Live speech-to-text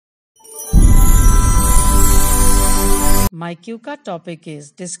My QCA topic is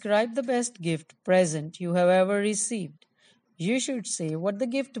describe the best gift present you have ever received. You should say what the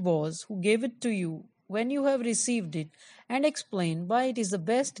gift was, who gave it to you, when you have received it, and explain why it is the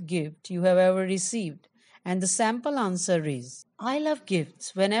best gift you have ever received. And the sample answer is I love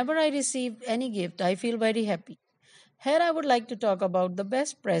gifts. Whenever I receive any gift, I feel very happy. Here I would like to talk about the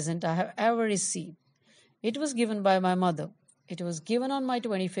best present I have ever received. It was given by my mother. It was given on my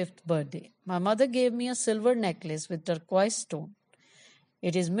 25th birthday. My mother gave me a silver necklace with turquoise stone.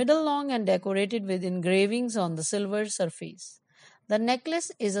 It is middle long and decorated with engravings on the silver surface. The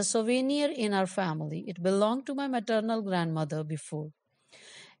necklace is a souvenir in our family. It belonged to my maternal grandmother before.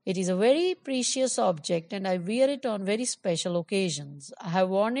 It is a very precious object and I wear it on very special occasions. I have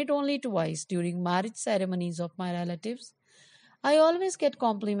worn it only twice during marriage ceremonies of my relatives. I always get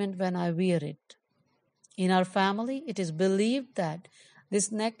compliment when I wear it. In our family, it is believed that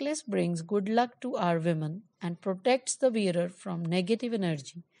this necklace brings good luck to our women and protects the wearer from negative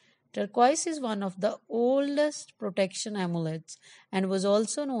energy. Turquoise is one of the oldest protection amulets and was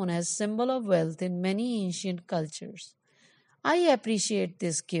also known as symbol of wealth in many ancient cultures. I appreciate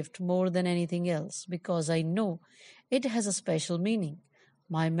this gift more than anything else because I know it has a special meaning.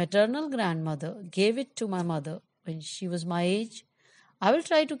 My maternal grandmother gave it to my mother when she was my age. I will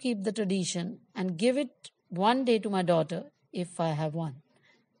try to keep the tradition and give it one day to my daughter if I have one.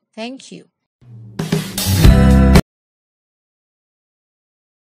 Thank you.